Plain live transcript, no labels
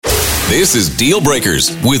This is Deal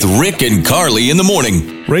Breakers with Rick and Carly in the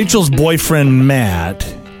morning. Rachel's boyfriend, Matt,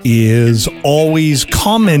 is always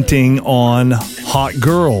commenting on hot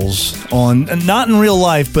girls, not in real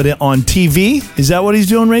life, but on TV. Is that what he's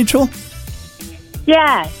doing, Rachel?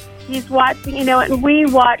 Yes. He's watching, and we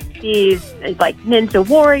watch these like Ninja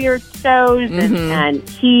Warrior shows, and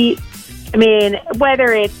he,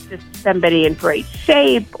 whether it's just somebody in great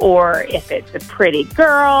shape or if it's a pretty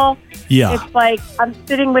girl, it's like I'm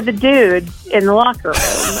sitting with the dudes in the locker room.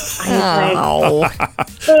 I'm like,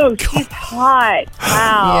 oh, she's hot.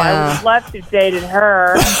 Wow, I would love to have dated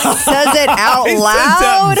her. Says it out He loud? said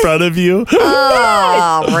that in front of you.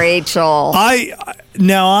 Oh, Rachel.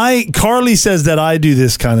 Carly says that I do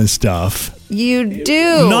this kind of stuff. You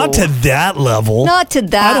do. Not to that level. Not to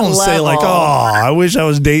that level. I don't say like, I wish I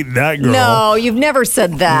was dating that girl. No, you've never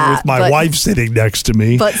said that. With my wife sitting next to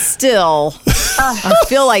me. But still, I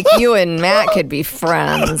feel like you and Matt could be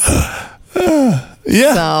friends.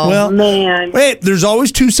 Yeah. So. Well, man. Wait, there's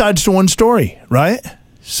always two sides to one story, right?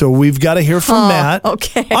 So we've got to hear from Matt.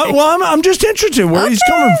 Okay. I'm just interested where he's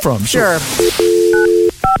coming from. Sure.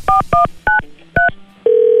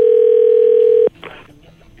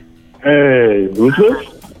 Hey, who's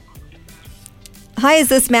this? Hi, is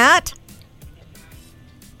this Matt?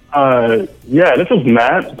 Yeah, this is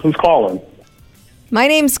Matt. Who's calling? My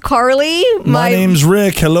name's Carly. My name's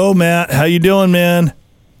Rick. Hello, Matt. How you doing, man?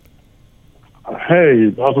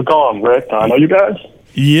 Hey, how's it going, Rick? I know you guys?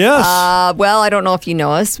 Yes. Well, I don't know if you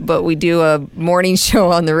know us, but we do a morning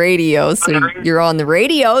show on the radio. So you're on the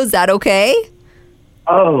radio. Is that okay?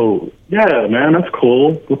 Oh, yeah, man, that's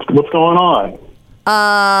cool. What's going on?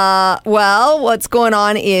 Well, what's going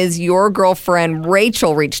on is your girlfriend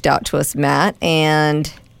Rachel reached out to us, Matt,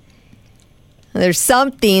 and there's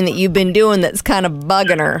something that you've been doing that's kind of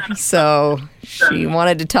bugging her. So she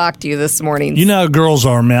wanted to talk to you this morning. You know how girls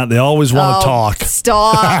are, Matt. They always want to talk.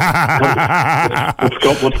 Stop.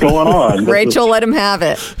 What's going on? Rachel, let him have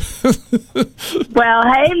it. Well,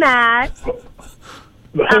 hey, Matt.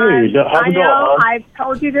 Hey, how's it I know going? I've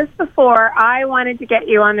told you this before. I wanted to get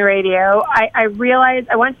you on the radio. I realized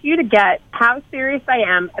I want you to get how serious I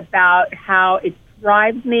am about how it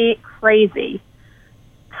drives me crazy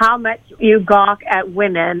how much you gawk at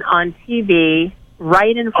women on TV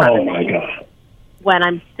right in front of me. Oh, my God. When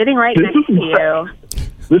I'm sitting right next to you.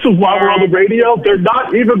 This is why we're on the radio? They're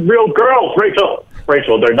not even real girls, Rachel.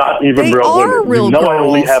 Rachel, they're not even They real are women. real you know I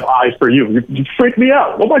only girls. have eyes for you. You freak me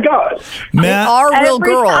out. Oh, my God. They Matt, are real Every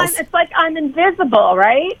girls. time, it's like I'm invisible,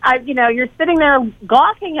 right? You're sitting there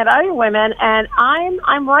gawking at other women, and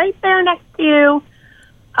I'm right there next to you,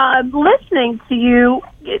 listening to you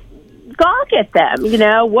gawk at them.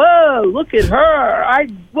 Whoa, look at her!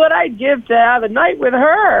 What I'd give to have a night with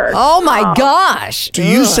her. Oh my gosh! do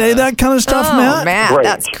you say that kind of stuff, Oh, Matt? Rach,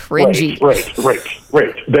 that's cringy.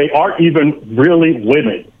 Rach. They aren't even really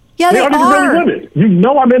women. Yeah, they aren't are. even really women. You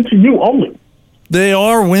know I'm into you only. They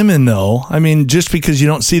are women, though. Just because you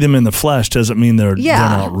don't see them in the flesh doesn't mean th're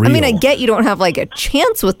not real. I get you don't have like a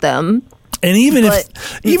chance with them. And even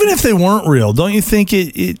if they weren't real, don't you think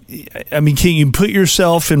can you put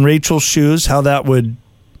yourself in Rachel's shoes, how that would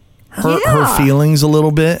hurt her feelings a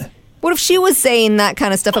little bit? What if she was saying that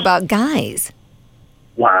kind of stuff about guys?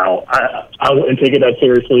 Wow, I wouldn't take it that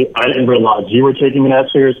seriously. I didn't realize you were taking it that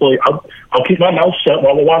seriously. I'll keep my mouth shut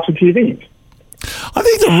while we're watching TV. I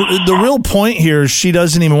think the real point here is she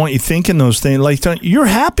doesn't even want you thinking those things. Like, you're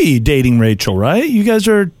happy dating Rachel, right? You guys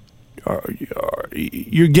are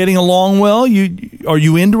you're getting along well? Are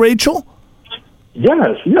you into Rachel?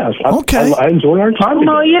 Yes. Okay. I enjoy our time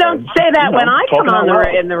together. Well, you don't say that when I come talking out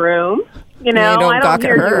loud. in the room. You don't I don't gawk at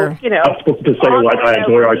hear her. you. I'm supposed to say, like, I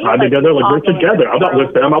enjoy our time together. Like, we're together. I'm not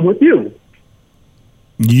with them. I'm with you.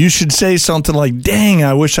 You should say something like, "Dang,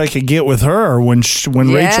 I wish I could get with her," when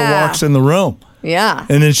Rachel walks in the room. Yeah.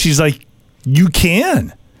 And then she's like, "You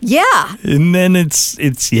can." Yeah. And then it's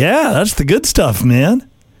that's the good stuff, man.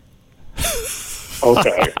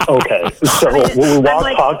 Okay. So when we watch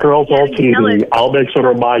like hot girls on getting TV, jealous. I'll make sure to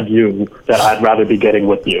remind you that I'd rather be getting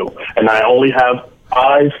with you. And I only have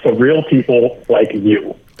eyes for real people like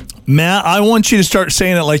you. Matt, I want you to start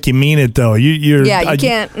saying it like you mean it, though. You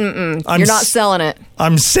can't. You're not selling it.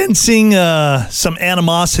 I'm sensing some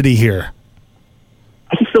animosity here.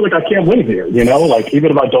 I just feel like I can't win here, Like,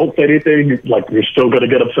 even if I don't say anything, you're still going to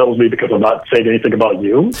get upset with me because I'm not saying anything about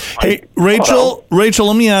you. Hey, Rachel,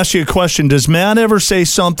 let me ask you a question. Does Matt ever say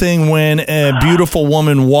something when a beautiful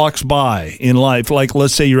woman walks by in life? Like,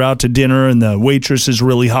 let's say you're out to dinner and the waitress is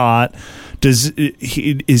really hot. Is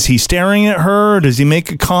he staring at her? Does he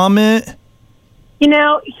make a comment? You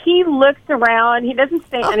know, he looks around. He doesn't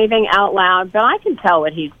say anything out loud, but I can tell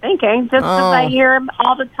what he's thinking just because I hear him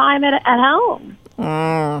all the time at home.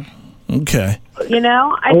 Okay. You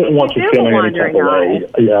know, I don't want you feeling any type of way.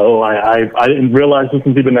 You know, I didn't realize this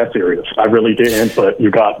was even that serious. I really didn't. But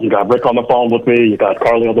you got Rick on the phone with me. You got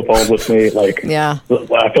Carly on the phone with me. Like, yeah.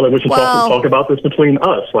 I feel like we should talk about this between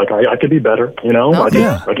us. Like, I could be better. You know, Okay.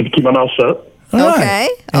 I could keep my mouth shut. All Okay.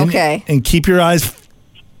 right. Okay. And keep your eyes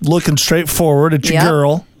looking straight forward at your Yep.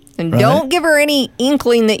 girl. And right? don't give her any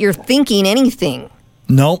inkling that you're thinking anything.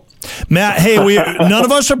 Nope. Matt, hey, none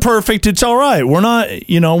of us are perfect. It's all right. We're not,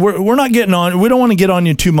 we're not getting on. We don't want to get on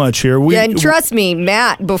you too much here. And trust me,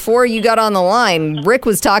 Matt, before you got on the line, Rick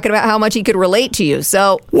was talking about how much he could relate to you.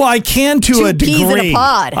 So, well, I can to a degree. Two peas in a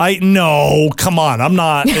pod. No, come on. I'm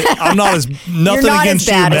not as nothing not against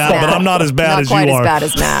as you, bad as Matt, Matt. but I'm not as bad Not as you quite are. as bad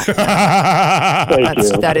as Matt. Thank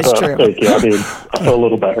you. That is true. Thank you. I mean, I feel a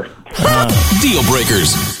little better. Deal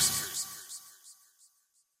breakers.